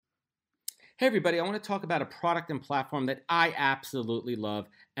Hey everybody, I want to talk about a product and platform that I absolutely love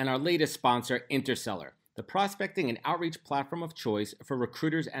and our latest sponsor, Interseller, the prospecting and outreach platform of choice for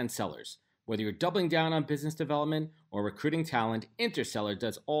recruiters and sellers. Whether you're doubling down on business development or recruiting talent, Interseller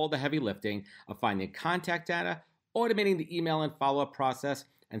does all the heavy lifting of finding contact data, automating the email and follow-up process,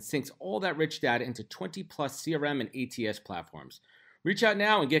 and syncs all that rich data into 20 plus CRM and ATS platforms. Reach out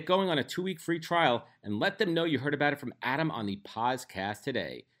now and get going on a 2-week free trial and let them know you heard about it from Adam on the podcast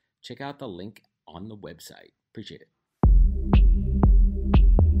today. Check out the link on the website. Appreciate it.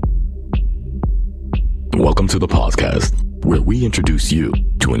 Welcome to the podcast, where we introduce you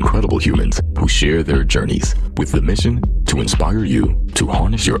to incredible humans who share their journeys with the mission to inspire you to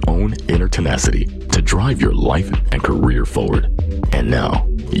harness your own inner tenacity to drive your life and career forward. And now,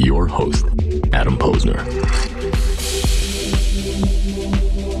 your host, Adam Posner.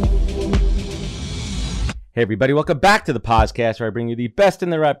 Hey everybody, welcome back to the podcast where I bring you the best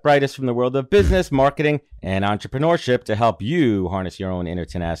and the brightest from the world of business, marketing, and entrepreneurship to help you harness your own inner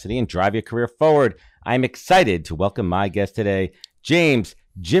tenacity and drive your career forward. I'm excited to welcome my guest today, James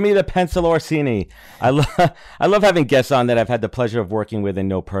Jimmy the Pencil Orsini. I love having guests on that I've had the pleasure of working with and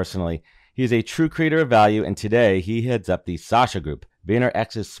know personally. He is a true creator of value, and today he heads up the Sasha Group,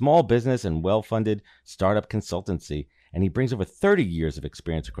 VaynerX's small business and well-funded startup consultancy. And he brings over 30 years of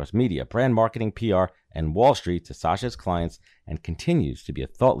experience across media, brand marketing, PR, and Wall Street to Sasha's clients and continues to be a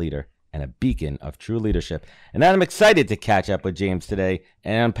thought leader and a beacon of true leadership. And I'm excited to catch up with James today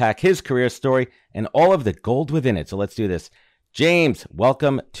and unpack his career story and all of the gold within it. So let's do this. James,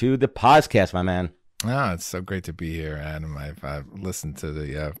 welcome to the podcast, my man. Oh, it's so great to be here, Adam. I've listened to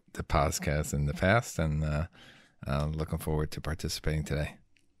the podcast in the past and looking forward to participating today.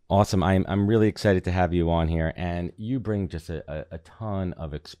 Awesome. I'm really excited to have you on here, and you bring just a ton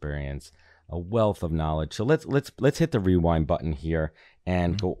of experience, a wealth of knowledge. So let's hit the rewind button here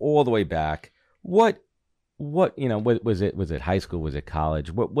and go all the way back. What was it? Was it high school? Was it college?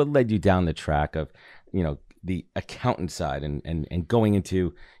 What led you down the track of, the accountant side and going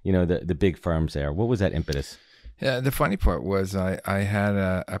into, the big firms there? What was that impetus? Yeah, the funny part was I had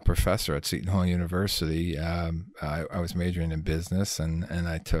a professor at Seton Hall University. I was majoring in business, and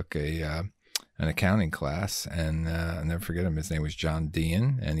I took an accounting class, and I'll never forget him. His name was John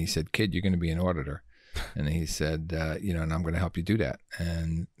Dean, and he said, "Kid, you're going to be an auditor." And he said, and I'm going to help you do that.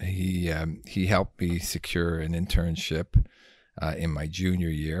 And he helped me secure an internship in my junior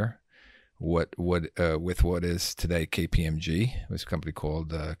year. With what is today KPMG. It was a company called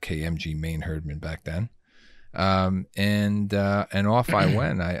KMG Main Herdman back then. And off I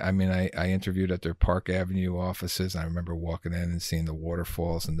went. I interviewed at their Park Avenue offices. I remember walking in and seeing the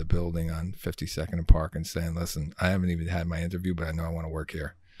waterfalls in the building on 52nd and Park and saying, "Listen, I haven't even had my interview, but I know I want to work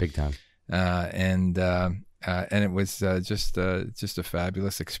here." Big time. And it was just a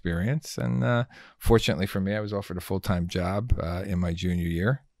fabulous experience. And fortunately for me, I was offered a full-time job in my junior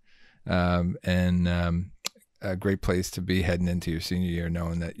year. A great place to be heading into your senior year,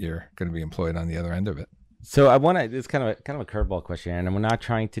 knowing that you're going to be employed on the other end of it. So I want to, it's kind of a curveball question, and we're not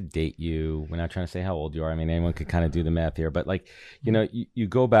trying to date you. We're not trying to say how old you are. I mean, anyone could kind of do the math here, but you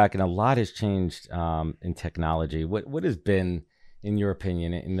go back and a lot has changed in technology. What has been, in your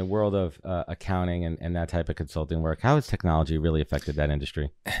opinion, in the world of accounting and that type of consulting work, how has technology really affected that industry?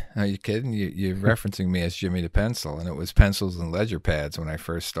 Are you kidding? You're referencing me as Jimmy the Pencil, and it was pencils and ledger pads when I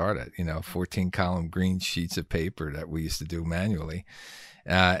first started, 14-column green sheets of paper that we used to do manually.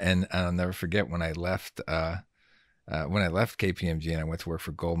 And I'll never forget when I left KPMG and I went to work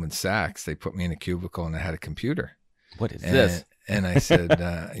for Goldman Sachs, they put me in a cubicle and I had a computer. What is this? And I said,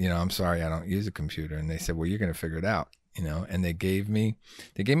 "I'm sorry, I don't use a computer." And they said, "Well, you're going to figure it out." And they gave me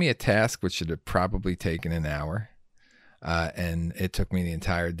a task which should have probably taken an hour. And it took me the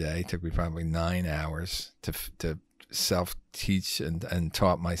entire day. It took me probably 9 hours to self-teach and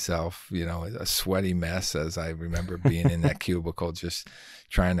taught myself, a sweaty mess as I remember being in that cubicle, just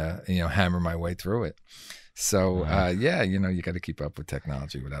trying to, hammer my way through it. So, you got to keep up with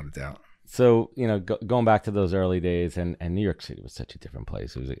technology without a doubt. So, going back to those early days, and New York City was such a different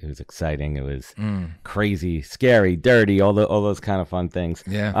place. It was exciting. It was crazy, scary, dirty, all those kind of fun things.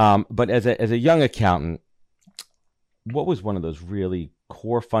 Yeah. But as a young accountant, what was one of those really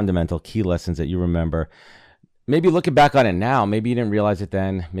core fundamental key lessons that you remember? Maybe looking back on it now, maybe you didn't realize it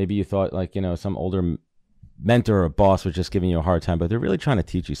then. Maybe you thought some older mentor or boss was just giving you a hard time, but they're really trying to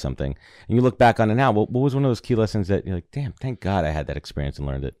teach you something. And you look back on it now, what was one of those key lessons that you're like, damn, thank God I had that experience and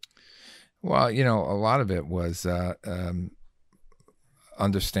learned it? Well, a lot of it was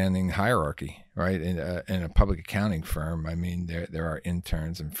understanding hierarchy, right? In a public accounting firm, I mean, there are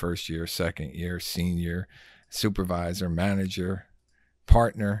interns in first year, second year, senior, supervisor, manager,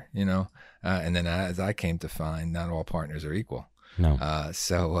 partner, and then as I came to find, not all partners are equal. No.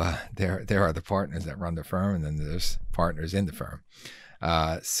 So there are the partners that run the firm, and then there's partners in the firm.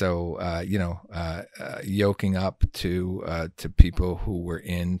 Yoking up to people who were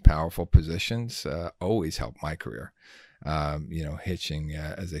in powerful positions always helped my career. Hitching,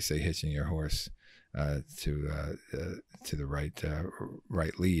 as they say, hitching your horse to the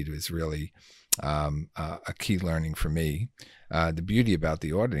right lead was really a key learning for me. The beauty about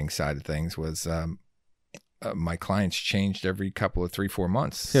the auditing side of things was my clients changed every couple of 3-4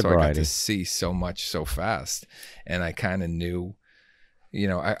 months, so I got to see so much so fast, and I kind of knew.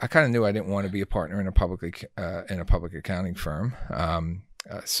 I kind of knew I didn't want to be a partner in a public accounting firm.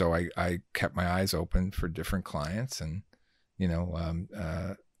 So I kept my eyes open for different clients, and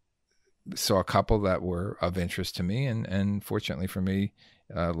saw a couple that were of interest to me, and fortunately for me,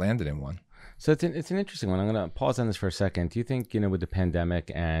 landed in one. So it's an interesting one. I'm going to pause on this for a second. Do you think, with the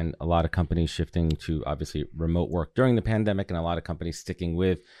pandemic and a lot of companies shifting to obviously remote work during the pandemic, and a lot of companies sticking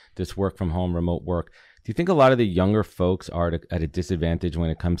with this work from home, remote work, do you think a lot of the younger folks are at a disadvantage when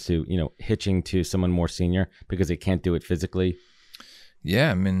it comes to, hitching to someone more senior because they can't do it physically?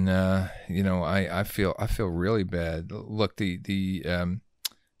 Yeah, I mean, I feel really bad. Look,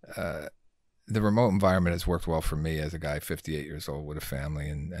 the remote environment has worked well for me as a guy 58 years old with a family,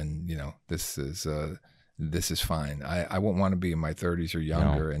 and this is fine. I won't want to be in my 30s or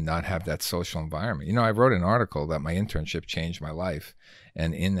younger and not have that social environment. I wrote an article that my internship changed my life,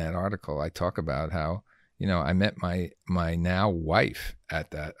 and in that article I talk about how I met my now wife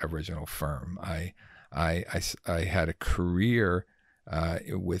at that original firm. I had a career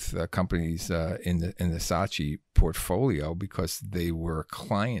with companies in the Saatchi portfolio because they were a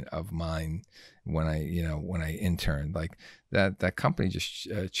client of mine when I interned. Like that company just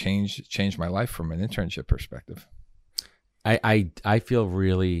changed my life from an internship perspective. I feel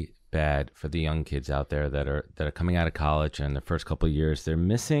really bad for the young kids out there that are coming out of college, and the first couple of years they're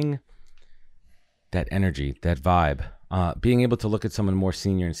missing that energy, that vibe. Being able to look at someone more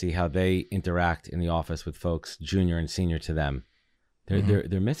senior and see how they interact in the office with folks junior and senior to them.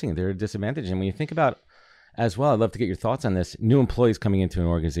 They're missing. They're a disadvantage. And when you think about, as well, I'd love to get your thoughts on this. New employees coming into an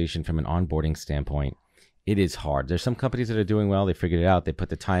organization from an onboarding standpoint, it is hard. There's some companies that are doing well. They figured it out. They put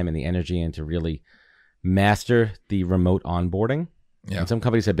the time and the energy in to really master the remote onboarding. Yeah. And some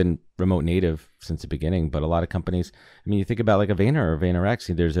companies have been remote native since the beginning, but a lot of companies, you think about like a Vayner or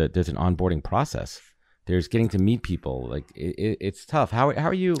VaynerX, there's an onboarding process. There's getting to meet people. Like it's tough. How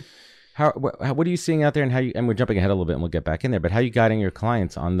are you? What are you seeing out there, and we're jumping ahead a little bit, and we'll get back in there. But how are you guiding your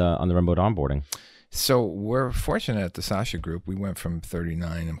clients on the remote onboarding? So we're fortunate at the Sasha Group. We went from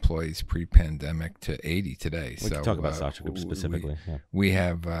 39 employees pre-pandemic to 80 today. We can talk about Sasha Group specifically. We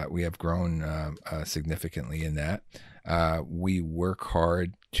have grown significantly in that. We work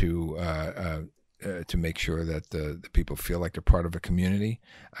hard to make sure that the people feel like they're part of a community.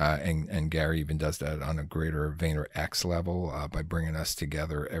 And Gary even does that on a greater VaynerX level by bringing us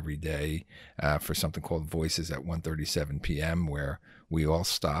together every day for something called Voices at 1:37 p.m., where we all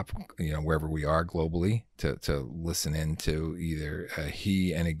stop, wherever we are globally, to listen in to either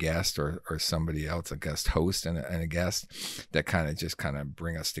he and a guest or somebody else, a guest host and a guest, that kind of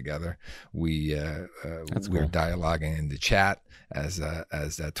bring us together. We're dialoguing in the chat as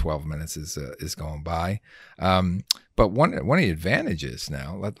that 12 minutes is going by. But one of the advantages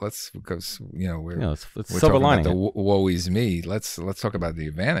now, let's because we're talking about the woe is me. Let's talk about the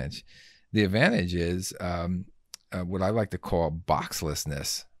advantage. The advantage is what I like to call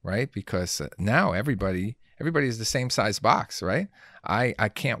boxlessness, right? Because now everybody is the same size box, right? I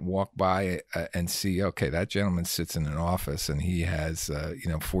can't walk by and see, okay, that gentleman sits in an office and he has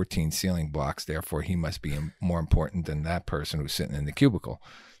 14 ceiling blocks, therefore he must be more important than that person who's sitting in the cubicle.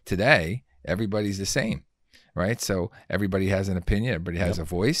 Today, everybody's the same, right? So everybody has an opinion, everybody has a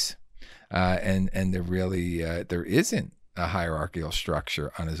voice, and there isn't a hierarchical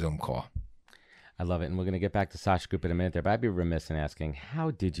structure on a Zoom call. I love it. And we're going to get back to Sasha Group in a minute there, but I'd be remiss in asking, how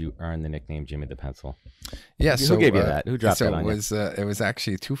did you earn the nickname Jimmy the Pencil? Yeah. Who gave you that? Who dropped that on you? It was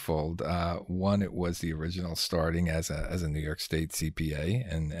actually twofold. One, it was the original starting as a New York State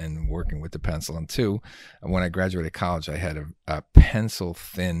CPA and working with the pencil. And two, when I graduated college, I had a pencil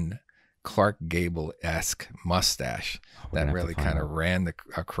thin Clark Gable-esque mustache that really kind of ran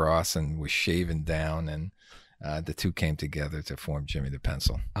across and was shaven down, and the two came together to form Jimmy the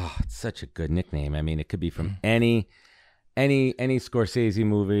Pencil. Oh, it's such a good nickname. I mean, it could be from any any Scorsese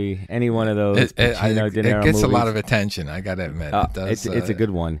movie, any one of those It De Niro gets movies. a lot of attention. I got to admit, it does, it's a good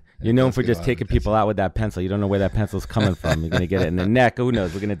one. You're known for just taking people out with that pencil. You don't know where that pencil's coming from. You're gonna get it in the neck. Who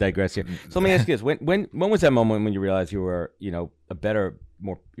knows? We're gonna digress here. So let me ask you this: when was that moment when you realized you were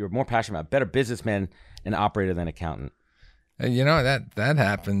more passionate about better businessman and operator than accountant? That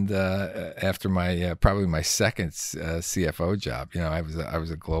happened after my probably my second CFO job. I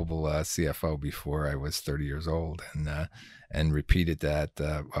was a global CFO before I was 30 years old, and repeated that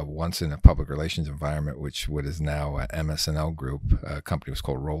once in a public relations environment, which what is now MS&L Group. Company was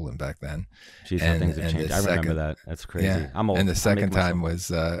called Roland back then. Jeez, how things have changed. I remember that. That's crazy. Yeah. I'm old. And the second time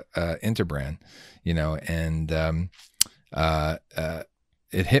was Interbrand.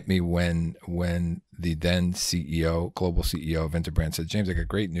 It hit me when the then global CEO of Interbrand said, James, I got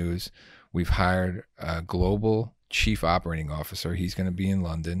great news. We've hired a global chief operating officer. He's going to be in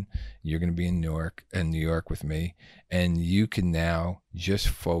London. You're going to be in New York with me. And you can now just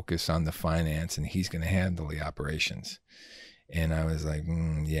focus on the finance and he's going to handle the operations. And I was like,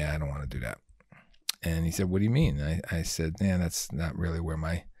 yeah, I don't want to do that. And he said, what do you mean? I said, man, that's not really where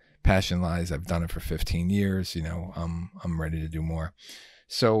my passion lies. I've done it for 15 years. I'm ready to do more.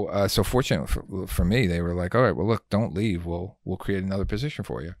 So fortunately for me, they were like, all right, well, look, don't leave. We'll create another position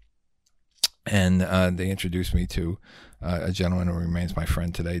for you. And they introduced me to a gentleman who remains my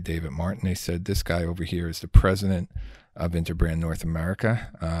friend today, David Martin. They said, this guy over here is the president of Interbrand North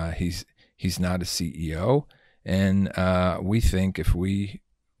America. He's not a CEO. And we think if we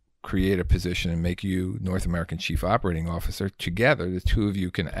create a position and make you North American Chief Operating Officer, together, the two of you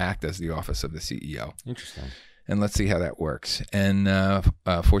can act as the office of the CEO. Interesting. And let's see how that works. And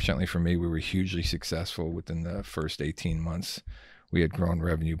fortunately for me, we were hugely successful within the first 18 months. We had grown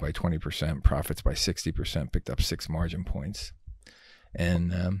revenue by 20%, profits by 60%, picked up 6 margin points.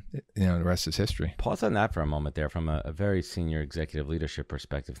 And, the rest is history. Pause on that for a moment there from a very senior executive leadership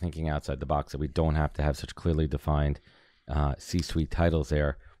perspective, thinking outside the box that we don't have to have such clearly defined C-suite titles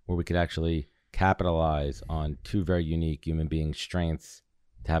there, where we could actually capitalize on two very unique human being strengths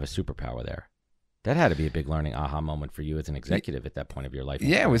to have a superpower there. That had to be a big learning aha moment for you as an executive at that point of your life.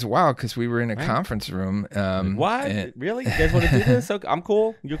 Yeah, it was wild because we were in a conference room. What? Really? You guys want to do this? Okay, I'm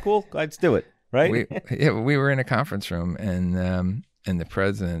cool. You're cool. Let's do it. Right? We were in a conference room, and the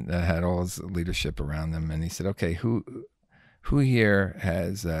president had all his leadership around them, and he said, "Okay, who here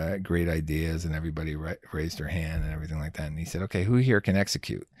has great ideas?" And everybody raised their hand and everything like that. And he said, "Okay, who here can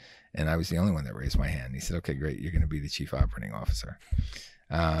execute?" And I was the only one that raised my hand. He said, "Okay, great. You're going to be the chief operating officer."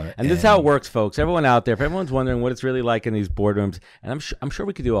 And this is how it works, folks. Everyone out there, if everyone's wondering what it's really like in these boardrooms, and I'm sure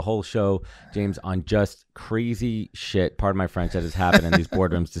we could do a whole show, James, on just crazy shit, pardon my French, that has happened in these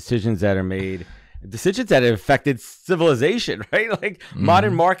boardrooms, decisions that are made, decisions that have affected civilization, right? Like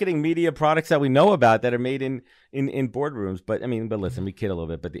modern marketing media products that we know about that are made in boardrooms. But listen, we kid a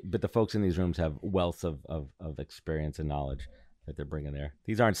little bit, but the folks in these rooms have wealth of experience and knowledge that they're bringing there.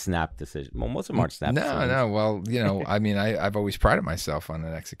 These aren't snap decisions. Well, most of them aren't snap decisions. No. Well, I've always prided myself on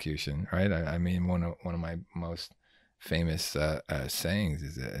an execution, right? One of my most famous sayings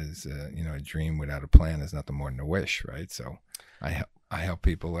is a dream without a plan is nothing more than a wish, right? So I help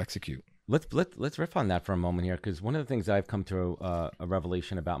people execute. Let's riff on that for a moment here, because one of the things I've come to a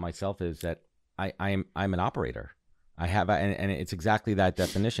revelation about myself is that I'm an operator. I have, and it's exactly that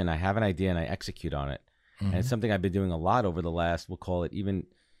definition. I have an idea and I execute on it. And it's something I've been doing a lot over the last, we'll call it even,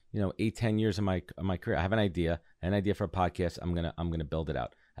 8-10 years of my career. I have an idea for a podcast. I'm gonna build it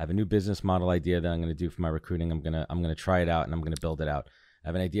out. I have a new business model idea that I'm gonna do for my recruiting. I'm gonna try it out and I'm gonna build it out. I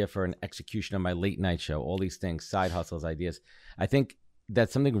have an idea for an execution of my late night show. All these things, side hustles, ideas. I think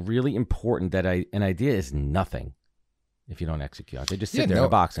that's something really important. That an idea is nothing if you don't execute. They just sit there in a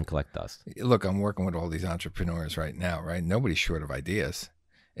box and collect dust. Look, I'm working with all these entrepreneurs right now, right? Nobody's short of ideas.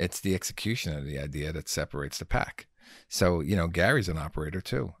 It's the execution of the idea that separates the pack. So, Gary's an operator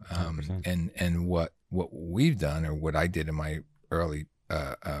too. And what we've done, or what I did in my early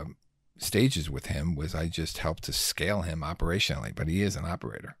stages with him, was I just helped to scale him operationally, but he is an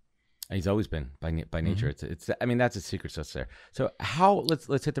operator. He's always been by nature. It's that's a secret sauce there. So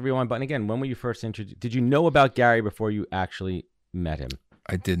let's hit the rewind button again. When were you first introduced? Did you know about Gary before you actually met him?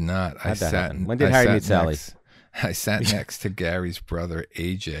 I did not. When did Harry meet Sally? I sat next to Gary's brother,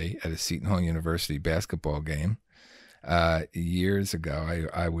 AJ, at a Seton Hall University basketball game. Years ago,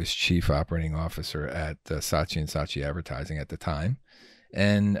 I was chief operating officer at Saatchi & Saatchi Advertising at the time.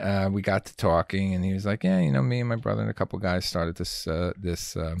 And we got to talking, and he was like, yeah, me and my brother and a couple guys started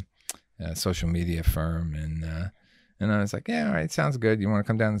this social media firm. And I was like, yeah, all right, sounds good. You want to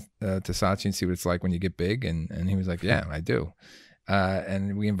come down to Saatchi and see what it's like when you get big? And he was like, yeah, I do.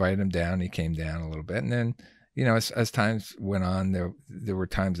 And we invited him down. He came down a little bit. And then, as times went on, there were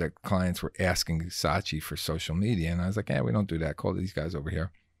times that clients were asking Sachi for social media, and I was like, we don't do that. Call these guys over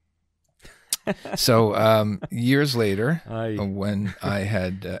here. So years later, when I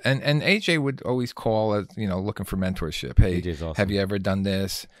had and AJ would always call, looking for mentorship. Hey, awesome. Have you ever done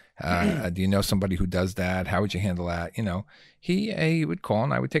this? Do you know somebody who does that? How would you handle that? He would call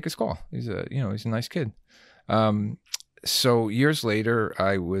and I would take his call. He's a nice kid. So years later,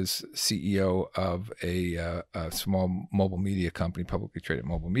 I was CEO of a small mobile media company, publicly traded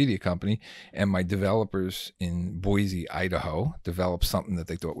mobile media company, and my developers in Boise, Idaho, developed something that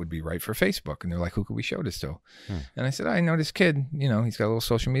they thought would be right for Facebook. And they're like, who could we show this to? And I said, I know this kid, he's got a little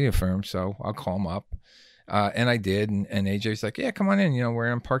social media firm, so I'll call him up. And I did, and AJ's like, yeah, come on in.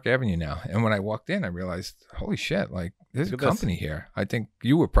 We're on Park Avenue now. And when I walked in, I realized, holy shit, like there's a company here. I think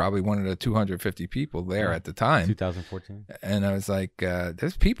you were probably one of the 250 people there at the time. 2014. And I was like,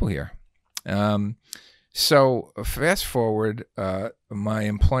 there's people here. So fast forward, my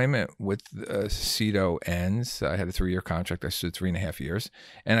employment with Cito ends. I had a 3-year contract. I stood 3.5 years.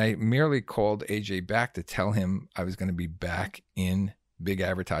 And I merely called AJ back to tell him I was going to be back in big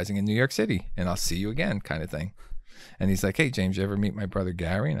advertising in New York City, and I'll see you again, kind of thing. And he's like, hey, James, you ever meet my brother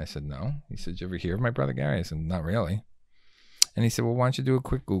Gary? And I said, no. He said, you ever hear of my brother Gary? I said, not really. And he said, well, why don't you do a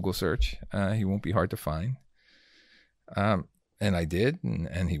quick Google search? He won't be hard to find. And I did,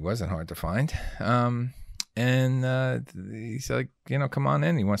 and he wasn't hard to find. And he's like, come on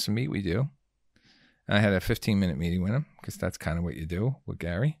in. He wants to meet with you. And I had a 15-minute meeting with him, because that's kind of what you do with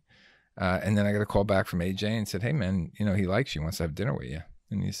Gary. And then I got a call back from AJ and said, hey, man, he likes you, wants to have dinner with you.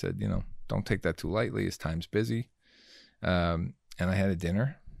 And he said, don't take that too lightly. His time's busy. And I had a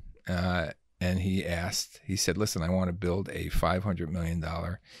dinner. And he said, listen, I want to build a $500 million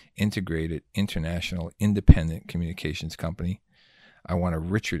integrated international independent communications company. I want a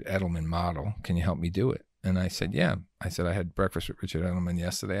Richard Edelman model. Can you help me do it? And I said, yeah. I said, I had breakfast with Richard Edelman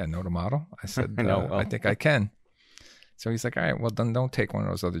yesterday. I know the model. I said, I think I can. So he's like, all right, well, then don't take one of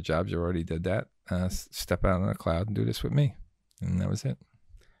those other jobs. You already did that. Step out on the cloud and do this with me. And that was it.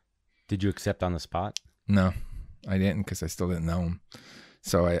 Did you accept on the spot? No, I didn't, because I still didn't know him.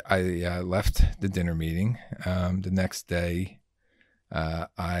 So I left the dinner meeting. The next day,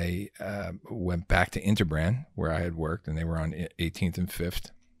 I went back to Interbrand, where I had worked, and they were on 18th and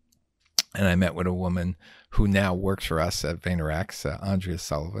 5th. And I met with a woman who now works for us at VaynerX, Andrea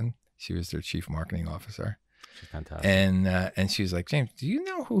Sullivan. She was their chief marketing officer. She's fantastic. And she was like, James, do you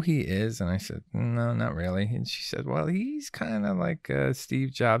know who he is? And I said, no, not really. And she said, well, he's kind of like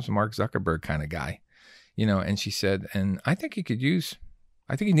Steve Jobs, Mark Zuckerberg kind of guy, and she said, and I think he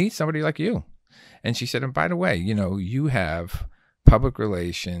needs somebody like you. And she said, and by the way, you have public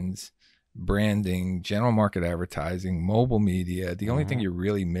relations, branding, general market advertising, mobile media. The only thing you're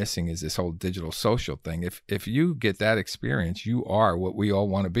really missing is this whole digital social thing. If you get that experience, you are what we all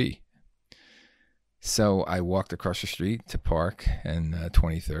want to be. So I walked across the street to Park and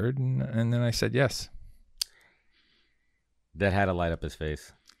 23rd, and then I said yes. That had to light up his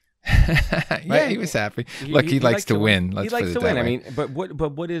face. Yeah, right? He was happy. Look, he likes to win. He likes to win. I mean, but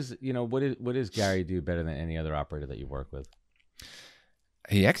what does Gary do better than any other operator that you work with?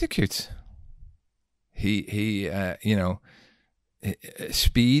 He executes. He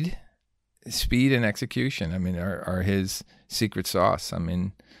speed and execution, I mean, are his secret sauce. I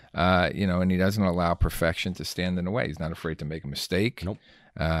mean, and he doesn't allow perfection to stand in the way. He's not afraid to make a mistake. Nope.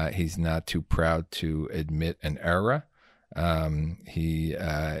 He's not too proud to admit an error.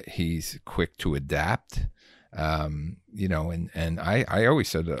 He's quick to adapt. And I always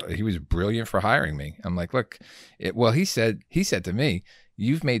said he was brilliant for hiring me. I'm like, look, he said to me,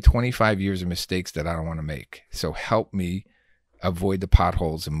 you've made 25 years of mistakes that I don't want to make. So help me avoid the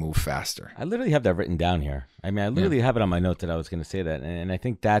potholes and move faster. I literally have that written down here. I mean, I literally have it on my notes that I was going to say that. And I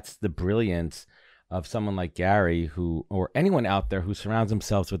think that's the brilliance of someone like Gary, or anyone out there who surrounds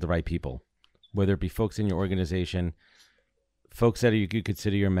themselves with the right people, whether it be folks in your organization, folks that you could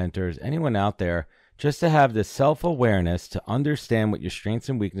consider your mentors, anyone out there, just to have the self-awareness to understand what your strengths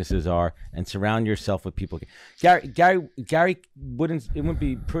and weaknesses are and surround yourself with people. Gary wouldn't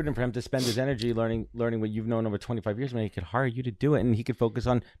be prudent for him to spend his energy learning what you've known over 25 years. He could hire you to do it, and he could focus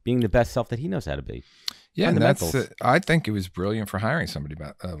on being the best self that he knows how to be. Yeah, and I think it was brilliant for hiring somebody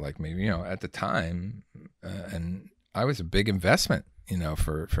like me, at the time. And I was a big investment,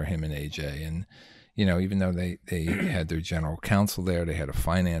 for him and AJ. And, even though they had their general counsel there, they had a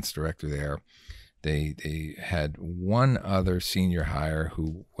finance director there. They had one other senior hire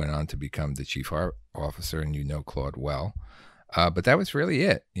who went on to become the chief officer, and Claude well. But that was really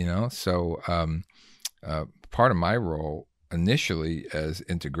it, So part of my role initially as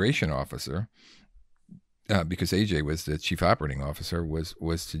integration officer because AJ was the chief operating officer,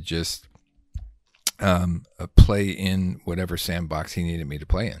 was to just play in whatever sandbox he needed me to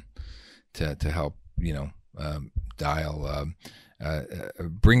play in, to help, dial,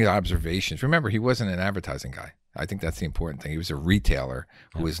 bring observations. Remember, he wasn't an advertising guy. I think that's the important thing. He was a retailer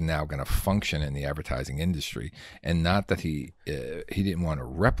who is now going to function in the advertising industry, and not that he didn't want to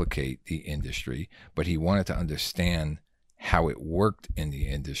replicate the industry, but he wanted to understand how it worked in the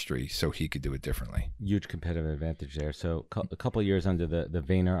industry so he could do it differently. Huge competitive advantage there. So a couple of years under the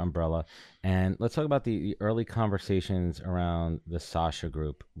Vayner umbrella, and let's talk about the early conversations around the Sasha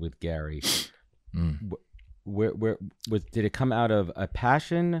Group with Gary. Where did it come out of a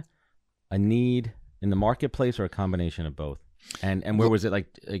passion, a need in the marketplace, or a combination of both? And where was it like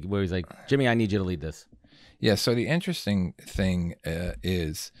where he's like, Jimmy, I need you to lead this? Yeah. So the interesting thing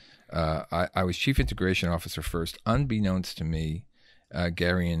is, I was chief integration officer first. Unbeknownst to me,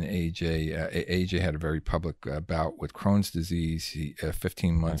 Gary and AJ had a very public bout with Crohn's disease. He,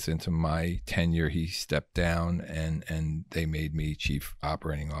 15 months into my tenure, he stepped down, and they made me chief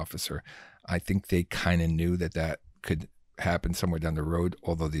operating officer. I think they kind of knew that could happen somewhere down the road,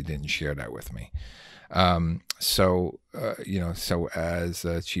 although they didn't share that with me. So as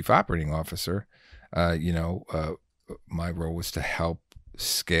a chief operating officer, my role was to help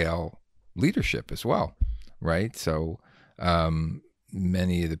scale leadership as well, right? So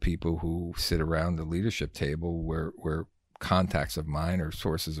many of the people who sit around the leadership table were contacts of mine or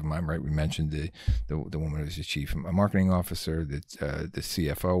sources of mine, right? We mentioned the woman who was the chief marketing officer. The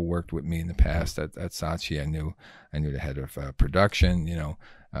CFO worked with me in the past at Saatchi. I knew the head of production.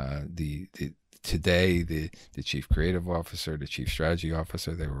 Today the chief creative officer, the chief strategy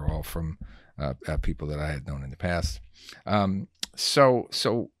officer. They were all from people that I had known in the past.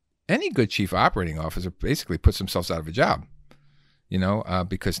 So any good chief operating officer basically puts themselves out of a job,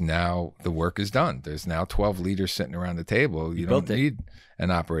 because now the work is done. There's now 12 leaders sitting around the table. You don't need an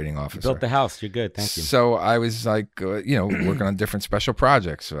operating officer. You built the house. You're good. Thank you. So I was like, working on different special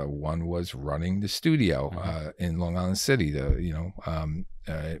projects. One was running the studio in Long Island City.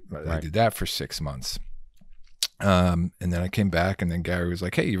 I did that for 6 months. And then I came back, and then Gary was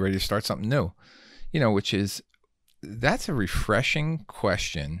like, hey, you ready to start something new? That's a refreshing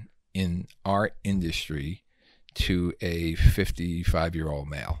question in our industry to a 55-year-old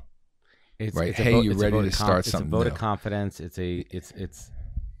male. Right? You ready to start something new? It's a vote of confidence. And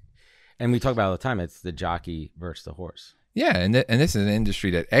we talk about it all the time. It's the jockey versus the horse. Yeah, and this is an industry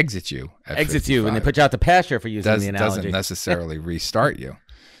that exits you. Exits you, and they put you out to pasture, for using the analogy. Doesn't necessarily restart you.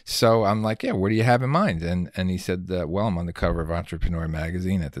 So I'm like, yeah, what do you have in mind? And he said, well, I'm on the cover of Entrepreneur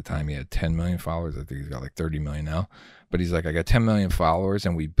magazine. At the time, he had 10 million followers. I think he's got like 30 million now. But he's like, I got 10 million followers,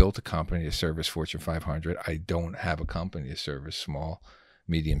 and we built a company to service Fortune 500. I don't have a company to service small,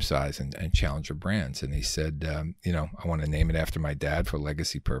 medium-sized, and challenger brands. And he said, I want to name it after my dad for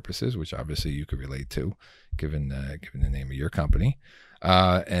legacy purposes, which obviously you could relate to, given the name of your company.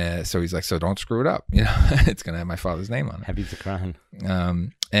 And so he's like, so don't screw it up. It's going to have my father's name on it. Happy to crown.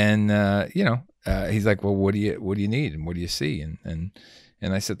 He's like, well, what do you need, and what do you see? And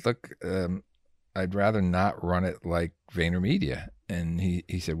I said, look, I'd rather not run it like VaynerMedia. And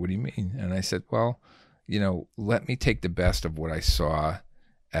he said, what do you mean? And I said, well, let me take the best of what I saw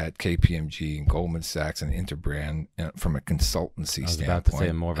at KPMG and Goldman Sachs and Interbrand from a consultancy standpoint. I was about to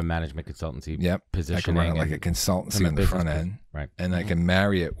say more of a management consultancy positioning. I can run it like a consultancy on the front end. Right. And I can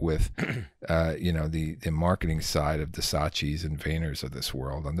marry it with, the marketing side of the Saatchis and Vayners of this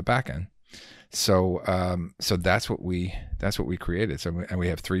world on the back end. So that's what we created. So and we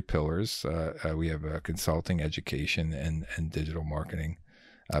have 3 pillars. We have a consulting, education, and digital marketing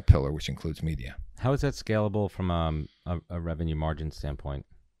pillar, which includes media. How is that scalable from a revenue margin standpoint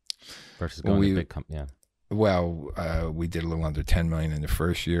versus going to big company? Yeah. Well, we did a little under 10 million in the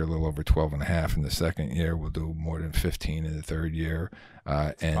first year, a little over 12.5 in the second year. We'll do more than 15 in the third year,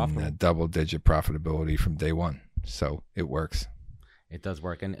 and double-digit profitability from day one. So it works. It does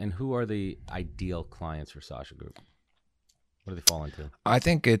work. And who are the ideal clients for Sasha Group? What do they fall into? I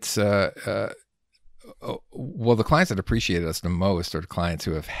think it's well, the clients that appreciate us the most are the clients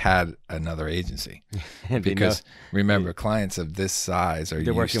who have had another agency. Because remember, clients of this size are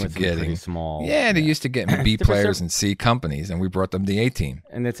used to getting small. Yeah, they're used to getting B players and C companies, and we brought them the A team.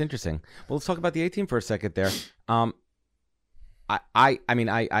 And that's interesting. Well, let's talk about the A team for a second there. I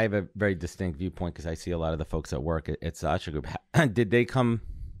have a very distinct viewpoint because I see a lot of the folks that work at Sasha Group. Did they come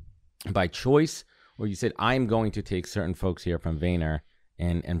by choice, or you said, I'm going to take certain folks here from Vayner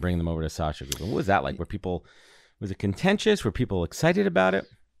and bring them over to Sasha Group? And what was that like? Was it contentious? Were people excited about it?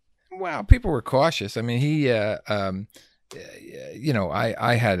 Well, people were cautious. I mean,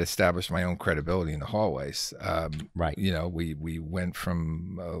 I had established my own credibility in the hallways. Right. We went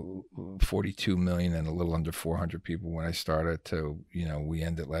from 42 million and a little under 400 people when I started to, we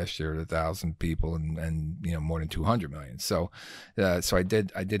ended last year at 1,000 people and more than 200 million. So I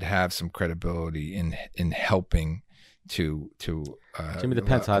did have some credibility in helping to Jimmy the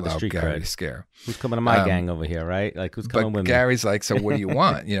Pencil had the street Gary cred. to scare. Who's coming to my gang over here, right? Like, who's coming with me? Gary's like, so what do you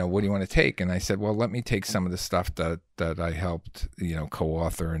want? What do you want to take? And I said, well, let me take some of the stuff that I helped,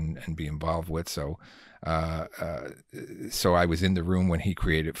 co-author and be involved with. So I was in the room when he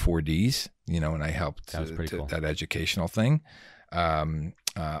created 4Ds, and I helped cool. that educational thing. I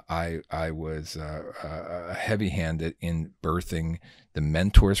was heavy-handed in birthing the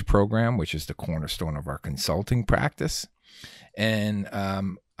Mentors program, which is the cornerstone of our consulting practice. And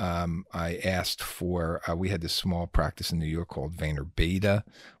I asked for, we had this small practice in New York called VaynerBeta,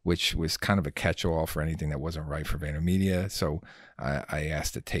 which was kind of a catch-all for anything that wasn't right for VaynerMedia. So I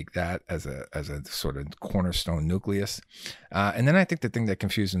asked to take that as a sort of cornerstone nucleus. And then I think the thing that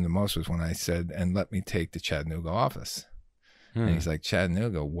confused him the most was when I said, and let me take the Chattanooga office. And he's like,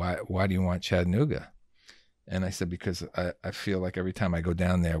 Chattanooga, why do you want Chattanooga? And I said, because I feel like every time I go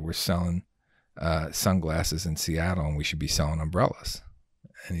down there, we're selling sunglasses in Seattle and we should be selling umbrellas.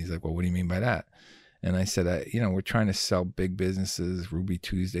 And he's like, well, what do you mean by that? And I said, we're trying to sell big businesses, Ruby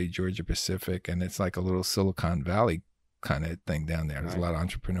Tuesday, Georgia Pacific, and it's like a little Silicon Valley kind of thing down there. There's a lot of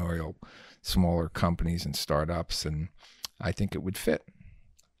entrepreneurial, smaller companies and startups, and I think it would fit.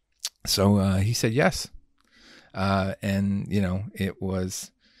 So he said yes. And, it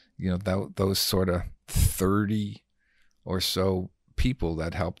was, those sort of 30 or so people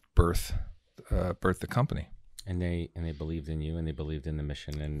that helped birth the company. And they believed in you, and they believed in the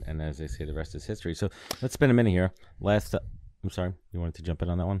mission, and as they say, the rest is history. So let's spend a minute here. I'm sorry, you wanted to jump in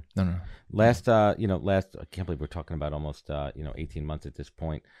on that one? No. Last, I can't believe we're talking about almost 18 months at this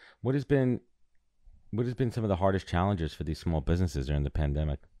point. What has been some of the hardest challenges for these small businesses during the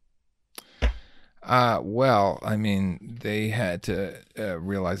pandemic? Well, I mean, they had to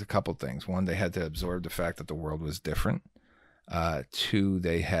realize a couple things. One, they had to absorb the fact that the world was different. Two,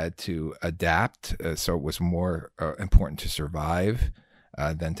 they had to adapt. So it was more important to survive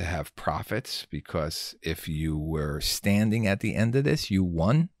than to have profits, because if you were standing at the end of this, you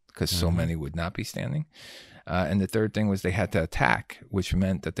won, because so many would not be standing. And the third thing was they had to attack, which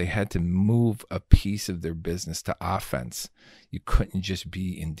meant that they had to move a piece of their business to offense. You couldn't just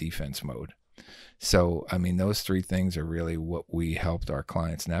be in defense mode. So, I mean, those three things are really what we helped our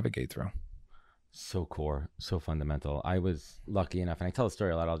clients navigate through. So core, so fundamental. I was lucky enough, and I tell the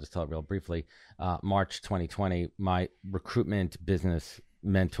story a lot, I'll just tell it real briefly. March 2020, my recruitment business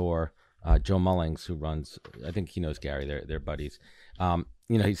mentor, Joe Mullings, who runs, I think he knows Gary, they're buddies.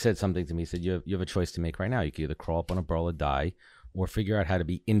 He said something to me. He said, you have a choice to make right now. You can either crawl up on a barrel or die, or figure out how to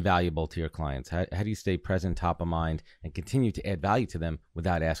be invaluable to your clients. How do you stay present, top of mind, and continue to add value to them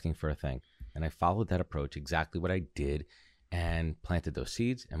without asking for a thing? And I followed that approach, exactly what I did, and planted those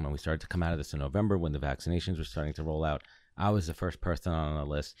seeds. And when we started to come out of this in November, when the vaccinations were starting to roll out, I was the first person on the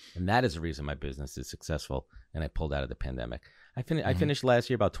list. And that is the reason my business is successful. And I pulled out of the pandemic. I finished last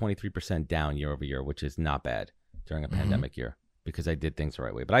year about 23% down year over year, which is not bad during a pandemic year, because I did things the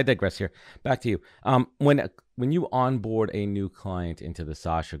right way. But I digress here. Back to you. When you onboard a new client into the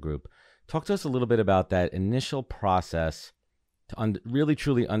Sasha Group, talk to us a little bit about that initial process to really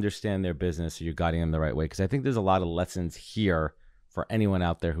truly understand their business, so you're guiding them the right way. Because I think there's a lot of lessons here for anyone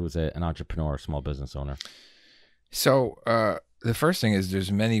out there who's an entrepreneur or small business owner. So the first thing is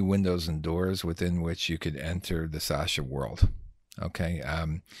there's many windows and doors within which you could enter the Sasha world. Okay,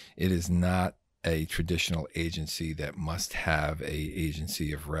 it is not a traditional agency that must have a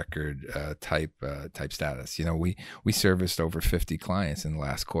agency of record type status. We serviced over 50 clients in the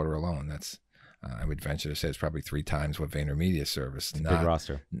last quarter alone. That's I would venture to say it's probably 3 times what VaynerMedia serviced. Big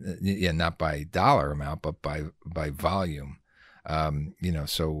roster. Yeah, not by dollar amount, but by volume.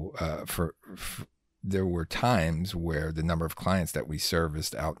 For there were times where the number of clients that we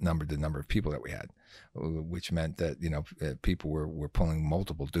serviced outnumbered the number of people that we had, which meant that people were pulling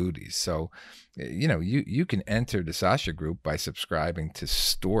multiple duties. So you can enter the Sasha Group by subscribing to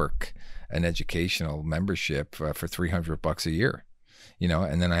Stork, an educational membership for $300 a year.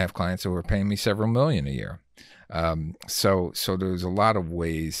 And then I have clients who are paying me several million a year. So there's a lot of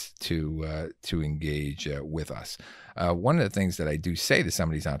ways to engage with us. One of the things that I do say to some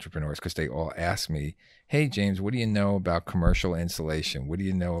of these entrepreneurs, because they all ask me, hey, James, what do you know about commercial insulation? What do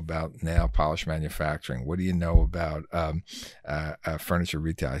you know about nail polish manufacturing? What do you know about furniture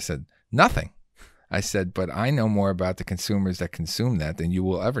retail? I said, nothing. I said, but I know more about the consumers that consume that than you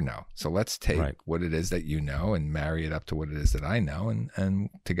will ever know. So let's take what it is that you know and marry it up to what it is that I know, and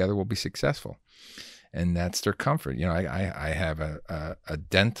together we'll be successful. And that's their comfort. You know, I have a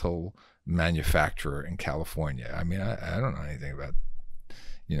dental manufacturer in California. I mean, I don't know anything about,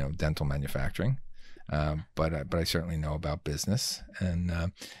 you know, dental manufacturing. But I certainly know about business, and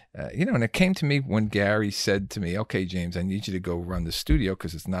you know, and it came to me when Gary said to me, "Okay, James, I need you to go run the studio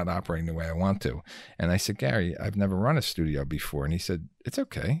because it's not operating the way I want to." And I said, "Gary, I've never run a studio before," and he said, "It's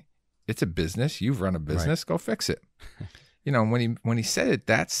okay. It's a business. You've run a business. Go fix it." You know, when he said it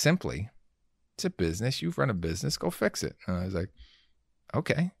that simply, it's a business. You've run a business. Go fix it. And I was like,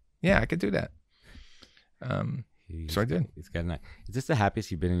 "Okay, yeah, I could do that." So I did. Is this the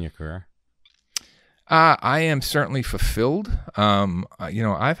happiest you've been in your career? I am certainly fulfilled. You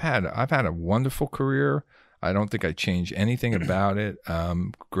know, I've had a wonderful career. I don't think I change anything about it.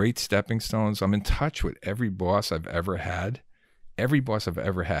 Great stepping stones. I'm in touch with every boss I've ever had. Every boss I've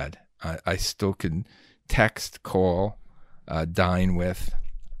ever had, I still can text, call, dine with.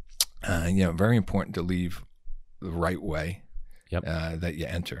 You know, very important to leave the right way that you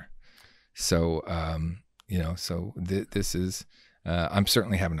enter. So, you know, so this is. I'm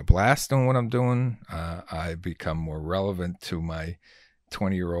certainly having a blast doing what I'm doing. I've become more relevant to my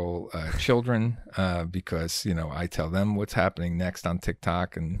 20-year-old children because, you know, I tell them what's happening next on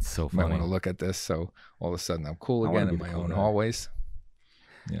TikTok, and so you might want to look at this. So all of a sudden I'm cool again in my own hallways.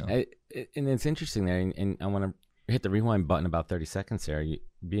 You know. And it's interesting there, and I want to hit the rewind button about 30 seconds there.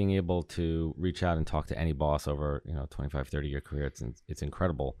 Being able to reach out and talk to any boss over, you know, 25, 30-year career, it's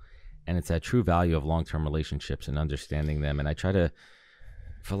incredible. And it's that true value of long-term relationships and understanding them. And I try to,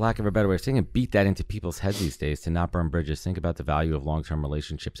 for lack of a better way of saying it, beat that into people's heads these days to not burn bridges. Think about the value of long-term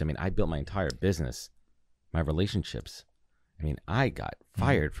relationships. I mean, I built my entire business, my relationships. I mean, I got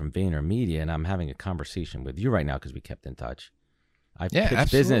fired from VaynerMedia, and I'm having a conversation with you right now because we kept in touch. I've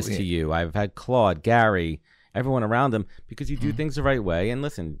pitched business to you. I've had Claude, Gary, everyone around them, because you do things the right way. And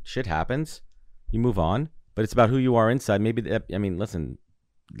listen, shit happens. You move on. But it's about who you are inside. Listen,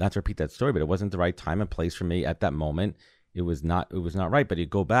 not to repeat that story, but it wasn't the right time and place for me at that moment. It was not right. But you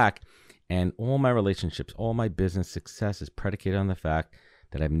go back, and all my relationships, all my business success is predicated on the fact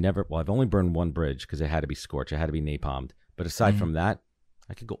that I've only burned one bridge because it had to be scorched. It had to be napalmed. But aside from that,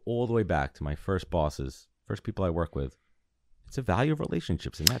 I could go all the way back to my first bosses, first people I work with. It's a value of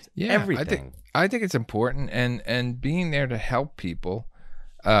relationships, and that's everything. I think it's important, and being there to help people,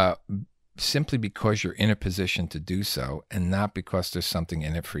 simply because you're in a position to do so, and not because there's something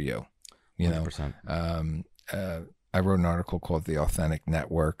in it for you. You 100%. Know, I wrote an article called "The Authentic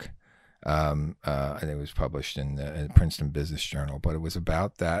Network." I think it was published in the Princeton Business Journal, but it was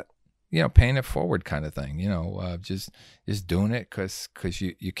about that, you know, paying it forward kind of thing. You know, just doing it because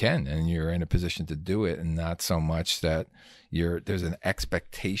you can, and you're in a position to do it, and not so much that there's an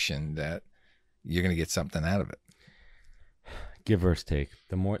expectation that you're going to get something out of it. Give versus take.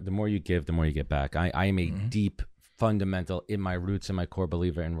 The more you give, the more you get back. I am a deep, fundamental, in my roots and my core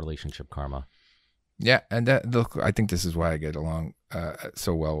believer in relationship karma. Yeah, and look, I think this is why I get along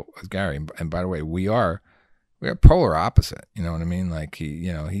so well with Gary. And by the way, we are polar opposite. You know what I mean? Like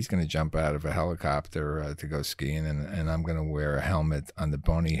he's going to jump out of a helicopter to go skiing, and I'm going to wear a helmet on the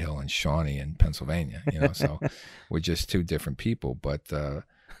Boney Hill in Shawnee in Pennsylvania. You know, so we're just two different people, but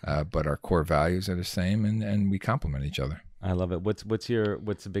our core values are the same, and we complement each other. I love it. What's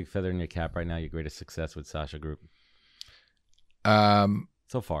the big feather in your cap right now? Your greatest success with Sasha Group?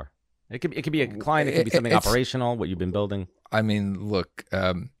 So far, it could be a client. It could be something operational. What you've been building. I mean, look,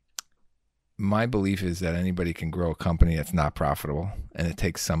 my belief is that anybody can grow a company that's not profitable, and it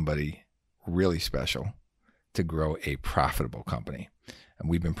takes somebody really special to grow a profitable company. And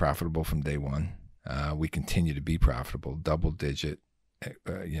we've been profitable from day one. We continue to be profitable, double digit,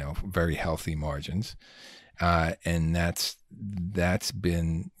 very healthy margins. And that's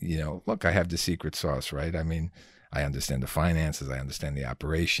been, look, I have the secret sauce, right? I mean, I understand the finances. I understand the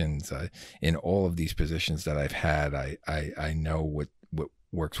operations. In all of these positions that I've had, I know what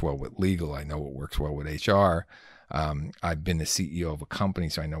works well with legal. I know what works well with HR. I've been the CEO of a company,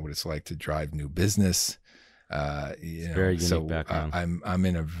 so I know what it's like to drive new business. Very unique background. I'm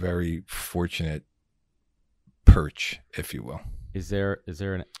in a very fortunate perch, if you will. Is there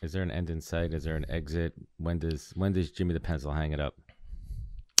an end in sight? Is there an exit? When does Jimmy the Pencil hang it up?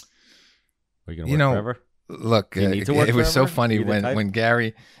 Are you gonna work forever? Look, it was so funny when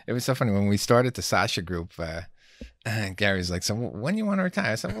Gary. It was so funny when we started the Sasha Group. And Gary's like, so when you want to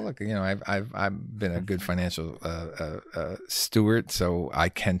retire? I said, well, look, you know, I've been a good financial steward, so I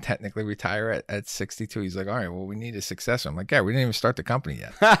can technically retire at 62. He's like, all right, well, we need a successor. I'm like, Gary, we didn't even start the company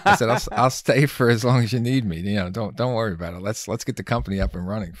yet. I said, I'll stay for as long as you need me. You know, don't worry about it. Let's get the company up and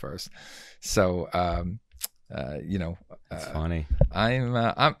running first. So, you know, That's funny.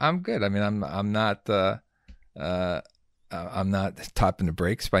 I'm good. I mean, I'm not topping the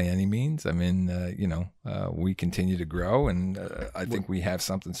brakes by any means. I mean, you know, we continue to grow, and I think we have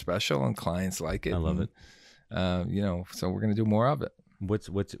something special, and clients like it. I love it. You know, so we're going to do more of it. What's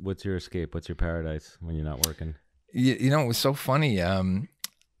your escape? What's your paradise when you're not working? You know, it was so funny.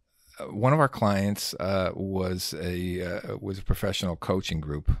 One of our clients was a professional coaching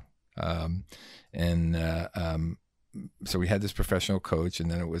group, so we had this professional coach, and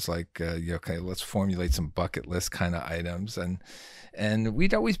then it was like, okay, let's formulate some bucket list kind of items. And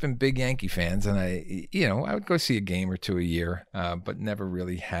we'd always been big Yankee fans, and I would go see a game or two a year, but never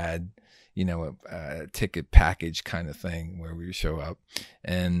really had, you know, a ticket package kind of thing where we would show up.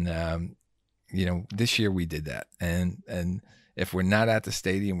 And, you know, this year we did that. And if we're not at the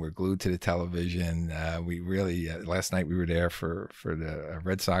stadium, we're glued to the television. We really, last night we were there for the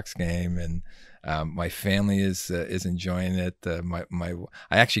Red Sox game, and my family is enjoying it. I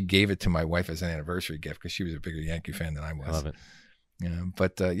actually gave it to my wife as an anniversary gift because she was a bigger Yankee fan than I was. I love it. Yeah,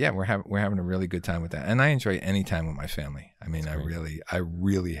 but yeah, we're having a really good time with that, and I enjoy any time with my family. I mean, I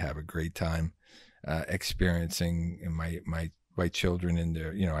really have a great time experiencing my children in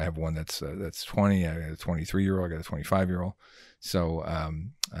there. You know, I have one that's 20, I got a 23-year-old, I got a 25-year-old. So,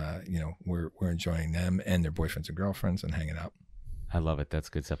 you know, we're enjoying them and their boyfriends and girlfriends and hanging out. I love it. That's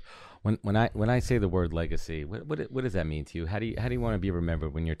good stuff. When I say the word legacy, what does that mean to you? How do you want to be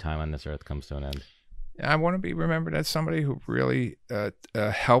remembered when your time on this earth comes to an end? I want to be remembered as somebody who really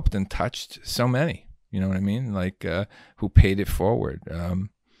helped and touched so many. You know what I mean? Like who paid it forward.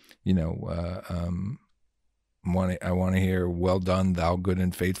 You know, I want to hear, "Well done, thou good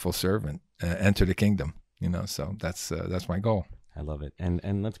and faithful servant. Enter the kingdom." You know, so that's my goal. I love it.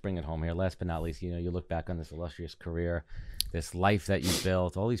 And let's bring it home here. Last but not least, you know, you look back on this illustrious career, this life that you've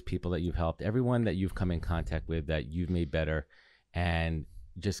built, all these people that you've helped, everyone that you've come in contact with that you've made better, and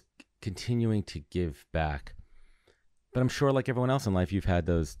just continuing to give back. But I'm sure, like everyone else in life, you've had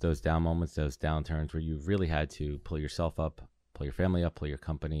those down moments, those downturns where you've really had to pull yourself up, pull your family up, pull your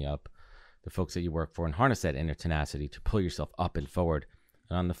company up, the folks that you work for, and harness that inner tenacity to pull yourself up and forward.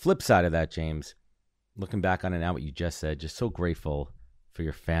 And on the flip side of that, James, looking back on it now, what you just said, just so grateful for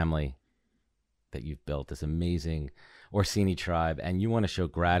your family that you've built, this amazing Orsini tribe, and you want to show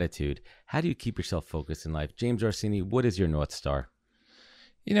gratitude. How do you keep yourself focused in life? James Orsini, what is your North Star?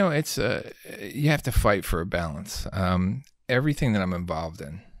 You know, it's you have to fight for a balance. Everything that I'm involved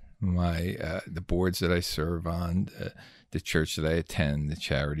in, the boards that I serve on, the church that I attend, the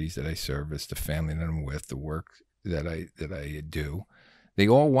charities that I service, the family that I'm with, the work that I do, they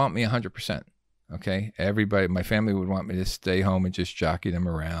all want me 100%. Okay, everybody, my family would want me to stay home and just jockey them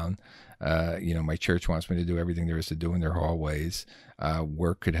around. You know, my church wants me to do everything there is to do in their hallways.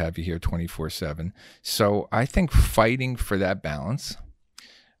 Work could have you here 24/7. So I think fighting for that balance,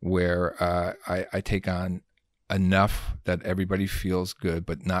 where I take on enough that everybody feels good,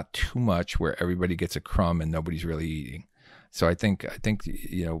 but not too much where everybody gets a crumb and nobody's really eating. So I think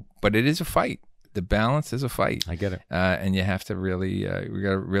you know, but it is a fight. The balance is a fight. I get it. And you have to really, we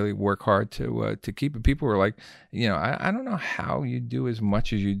got to really work hard to keep it. People are like, you know, I don't know how you do as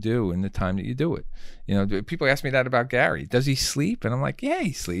much as you do in the time that you do it. You know, people ask me that about Gary. Does he sleep? And I'm like, yeah,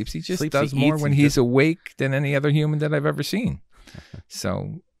 he sleeps. He just does more when he's awake than any other human that I've ever seen.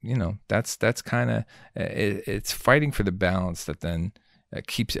 So, you know, that's kind of, it's fighting for the balance that then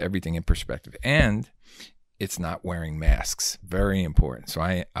keeps everything in perspective. And it's not wearing masks. Very important. So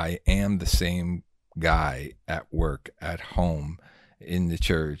I am the same guy at work, at home, in the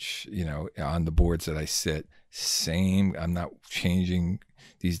church, you know, on the boards that I sit. Same. I'm not changing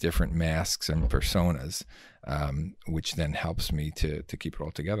these different masks and personas, which then helps me to keep it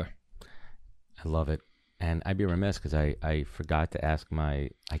all together. I love it. And I'd be remiss because I forgot to ask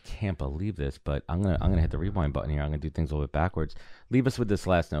I can't believe this, but I'm gonna hit the rewind button here. I'm gonna do things a little bit backwards. Leave us with this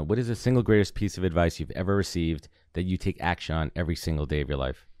last note. What is the single greatest piece of advice you've ever received that you take action on every single day of your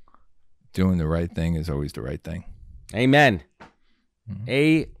life? Doing the right thing is always the right thing. Amen.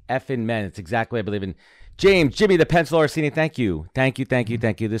 A-effing-men. It's exactly what I believe in. James, Jimmy, the Pencil Orsini, thank you. Thank you.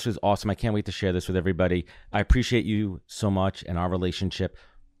 This was awesome. I can't wait to share this with everybody. I appreciate you so much and our relationship.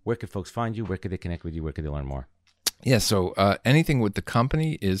 Where could folks find you? Where could they connect with you? Where could they learn more? Yeah, so anything with the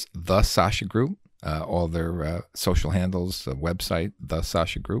company is the Sasha Group. all their social handles, the website, the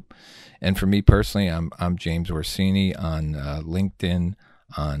Sasha Group. And for me personally, I'm James Orsini on LinkedIn,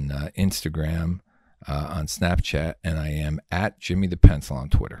 on Instagram, on Snapchat, and I am at Jimmy the Pencil on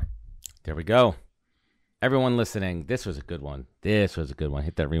Twitter. There we go. Everyone listening, this was a good one. Hit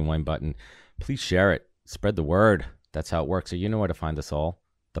that rewind button. Please share it. Spread the word. That's how it works. So you know where to find us all,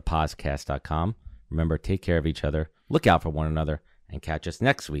 thepodcast.com. Remember, take care of each other, look out for one another, and catch us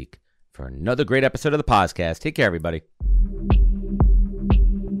next week for another great episode of the podcast. Take care, everybody.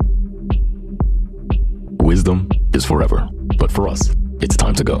 Wisdom is forever, but for us, it's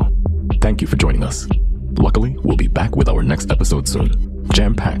time to go. Thank you for joining us. Luckily, we'll be back with our next episode soon,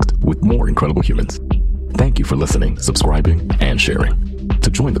 jam-packed with more incredible humans. Thank you for listening, subscribing, and sharing. To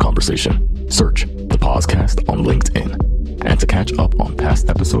join the conversation, search the podcast on LinkedIn. And to catch up on past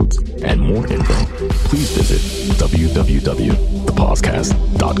episodes and more info, please visit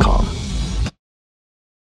www.thepodcast.com.